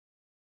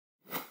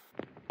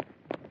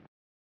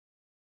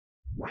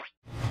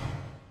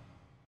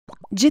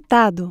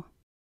Ditado.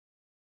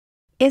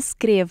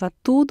 Escreva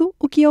tudo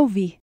o que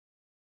ouvir.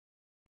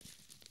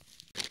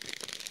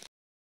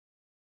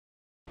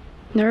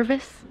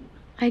 Nervous,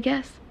 I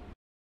guess.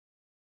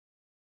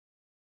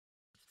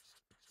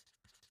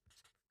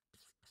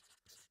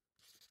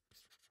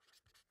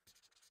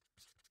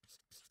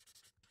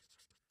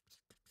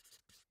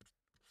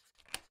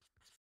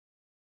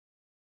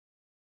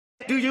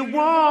 Do you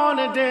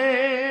wanna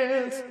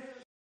dance?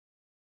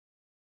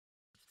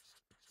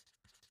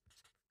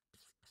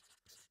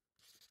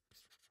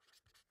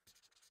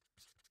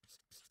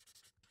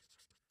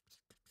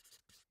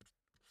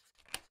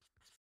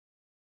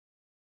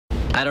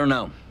 I don't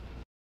know.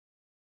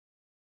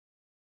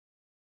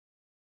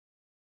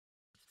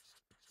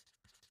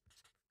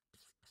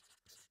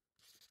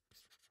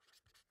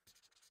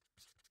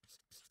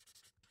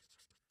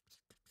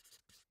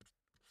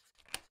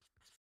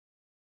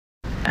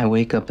 I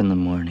wake up in the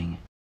morning.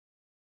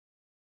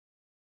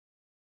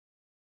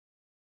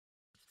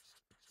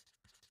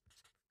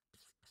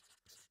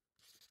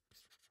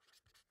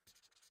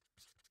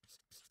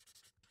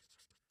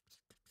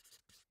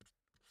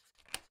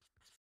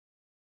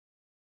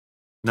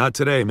 Not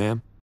today,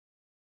 ma'am.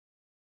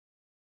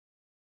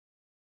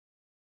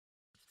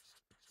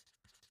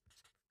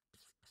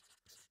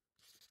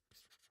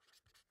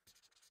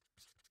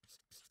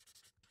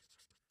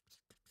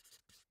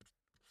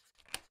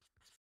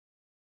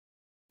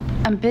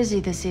 I'm busy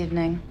this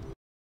evening.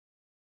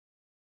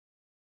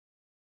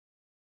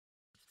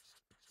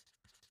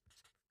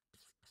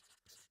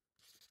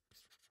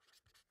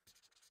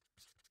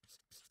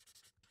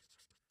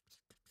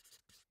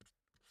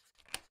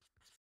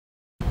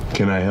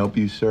 Can I help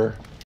you, sir?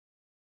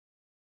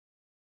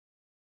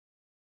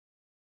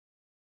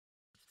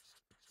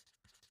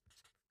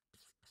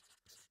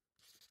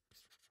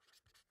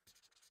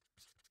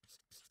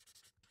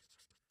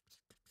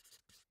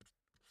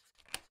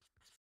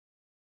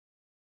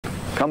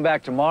 Come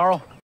back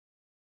tomorrow?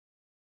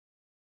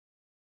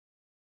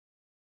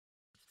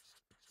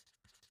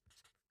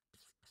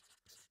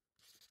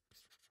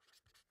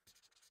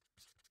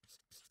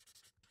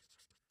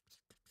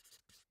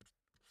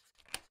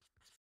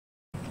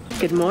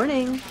 Good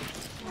morning.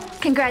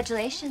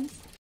 Congratulations.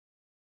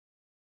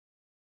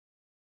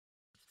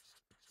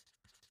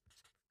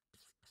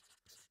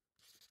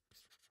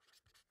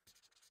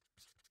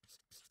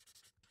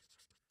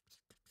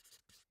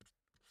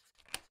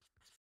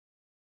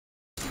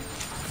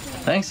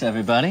 Thanks,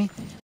 everybody.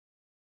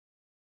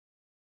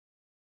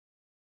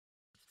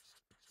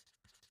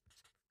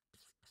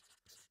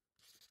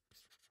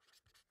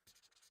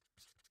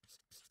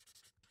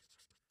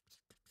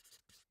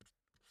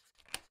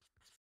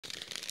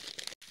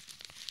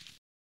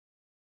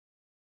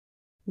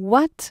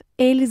 What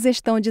eles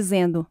estão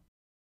dizendo?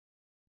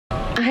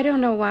 I don't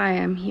know why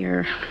I'm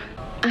here.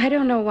 I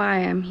don't know why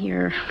I'm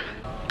here.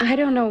 I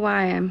don't know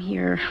why I'm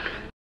here.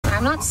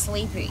 I'm not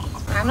sleepy.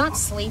 I'm not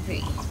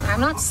sleepy. I'm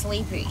not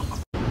sleepy.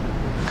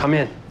 Come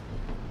in.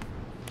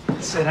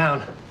 Sit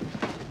down.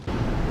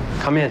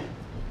 Come in.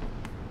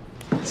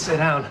 Sit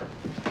down.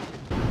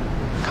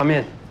 Come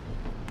in.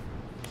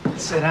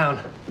 Sit down.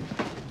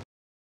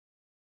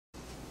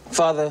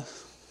 Father,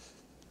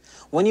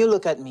 when you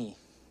look at me,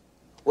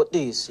 what do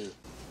you see?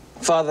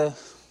 Father,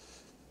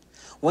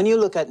 when you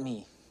look at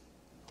me,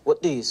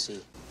 what do you see?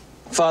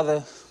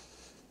 Father,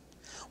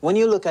 when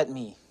you look at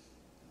me,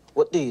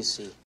 what do you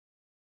see?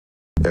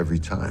 Every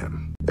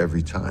time,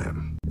 every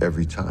time,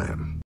 every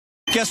time.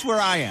 Guess where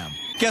I am?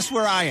 Guess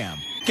where I am?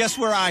 Guess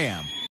where I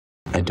am?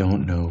 I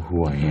don't know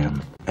who I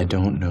am. I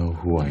don't know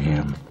who I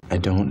am. I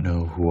don't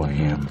know who I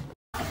am.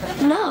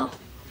 No.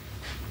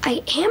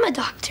 I am a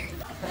doctor.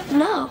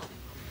 No.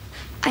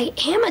 I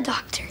am a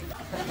doctor.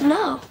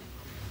 No.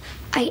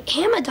 I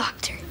am a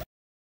doctor.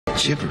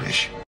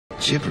 Gibberish,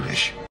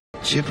 gibberish,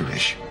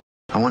 gibberish.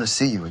 I want to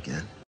see you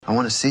again. I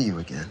want to see you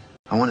again.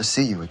 I want to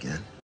see you again.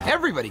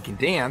 Everybody can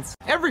dance.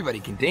 Everybody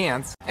can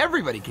dance.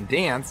 Everybody can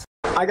dance.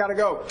 I gotta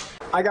go.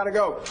 I gotta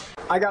go.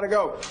 I gotta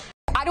go.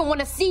 I don't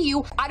want to see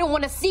you. I don't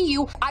want to see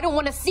you. I don't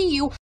want to see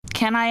you.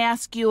 Can I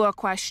ask you a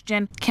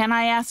question? Can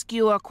I ask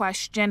you a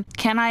question?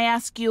 Can I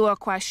ask you a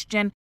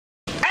question?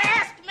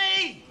 Ask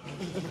me!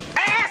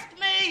 Ask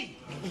me!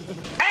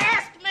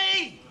 Ask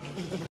me!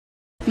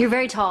 You're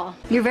very tall.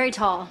 You're very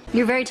tall.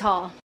 You're very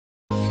tall.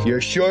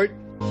 You're short.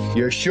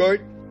 You're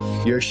short.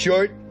 You're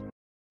short.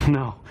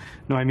 No,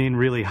 I mean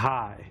really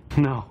high.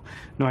 No,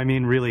 I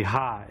mean really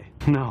high.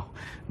 No,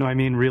 I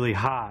mean really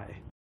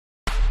high.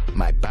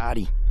 My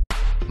body,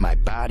 my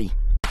body,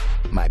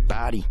 my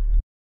body.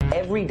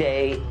 Every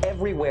day,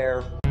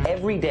 everywhere,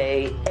 every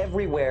day,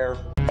 everywhere,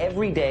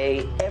 every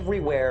day,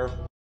 everywhere.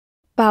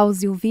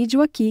 Pause o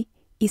vídeo aqui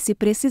e, se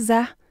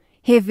precisar,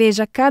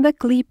 reveja cada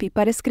clipe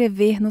para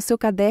escrever no seu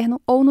caderno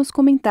ou nos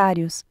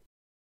comentários.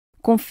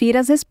 Confira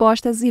as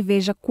respostas e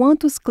veja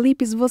quantos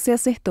clipes você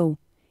acertou.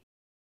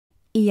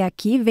 E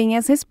aqui vêm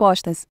as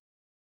respostas.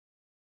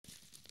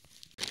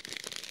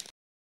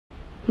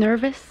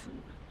 Nervous,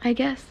 I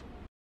guess.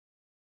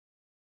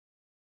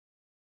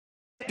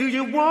 Do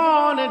you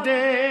wanna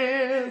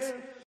dance?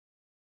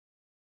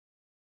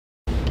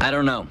 I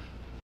don't know.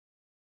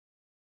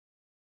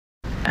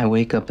 I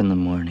wake up in the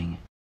morning.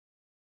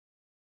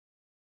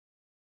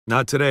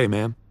 Not today,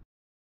 ma'am.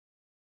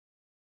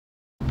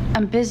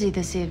 I'm busy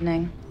this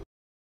evening.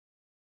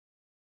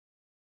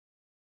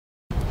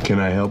 Can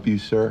I help you,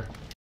 sir?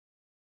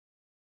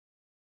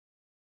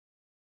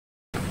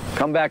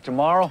 Come back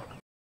tomorrow.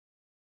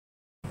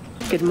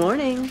 Good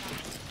morning.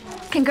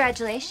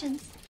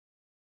 Congratulations.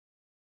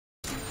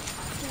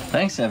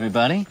 Thanks,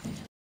 everybody.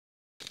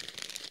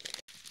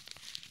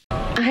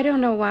 I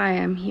don't know why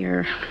I'm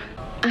here.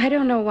 I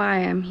don't know why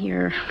I'm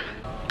here.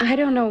 I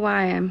don't know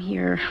why I'm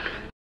here.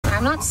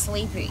 I'm not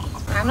sleepy.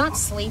 I'm not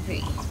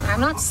sleepy.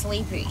 I'm not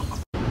sleepy.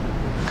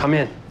 Come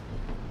in.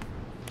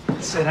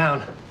 Sit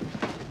down.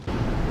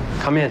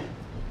 Come in.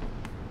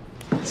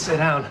 Sit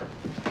down.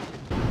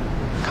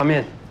 Come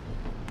in.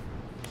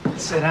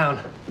 Sit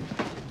down.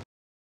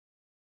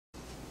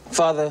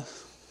 Father,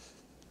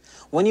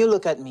 when you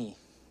look at me,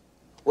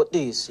 what do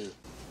you see?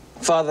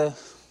 Father,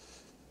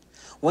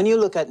 when you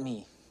look at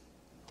me,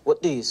 what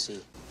do you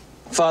see?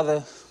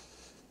 Father,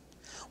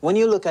 when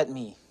you look at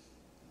me,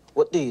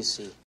 what do you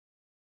see?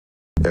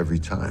 Every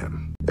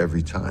time,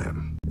 every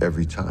time,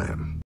 every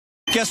time.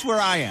 Guess where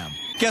I am?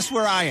 Guess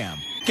where I am?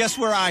 Guess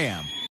where I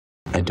am?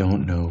 I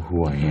don't know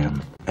who I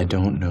am. I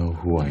don't know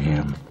who I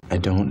am. I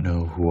don't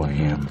know who I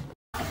am.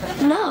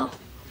 No,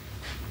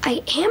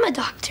 I am a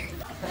doctor.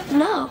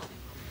 No,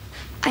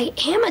 I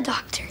am a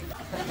doctor.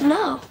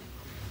 No,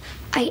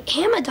 I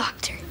am a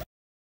doctor.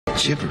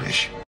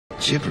 Gibberish,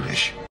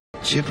 gibberish,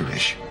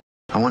 gibberish.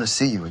 I want to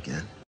see you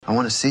again. I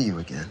want to see you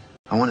again.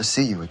 I want to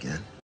see you again.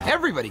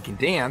 Everybody can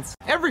dance.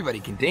 Everybody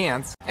can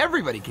dance.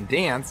 Everybody can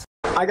dance.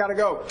 I gotta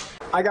go.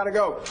 I gotta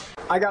go.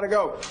 I gotta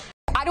go.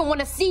 I don't want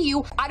to see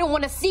you. I don't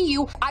want to see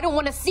you. I don't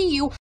want to see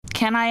you.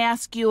 Can I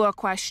ask you a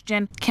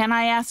question? Can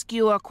I ask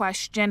you a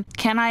question?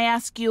 Can I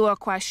ask you a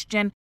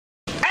question?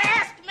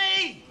 Ask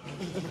me!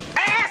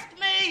 Ask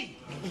me!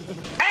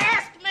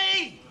 Ask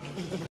me!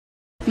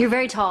 You're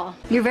very tall.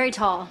 You're very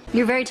tall.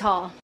 You're very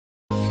tall.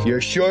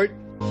 You're short.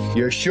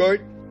 You're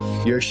short.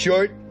 You're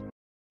short.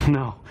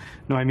 No,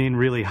 I mean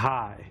really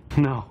high.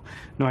 No,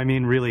 I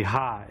mean really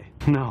high.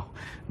 No,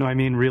 I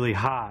mean really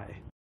high.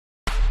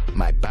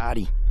 My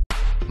body,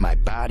 my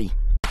body,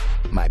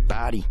 my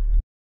body.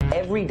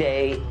 Every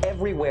day,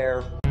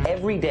 everywhere,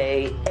 every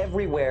day,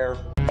 everywhere,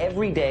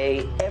 every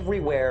day,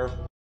 everywhere.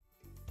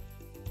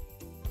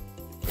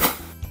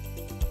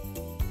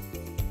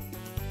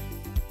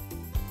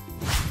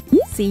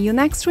 See you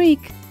next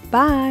week.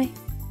 Bye.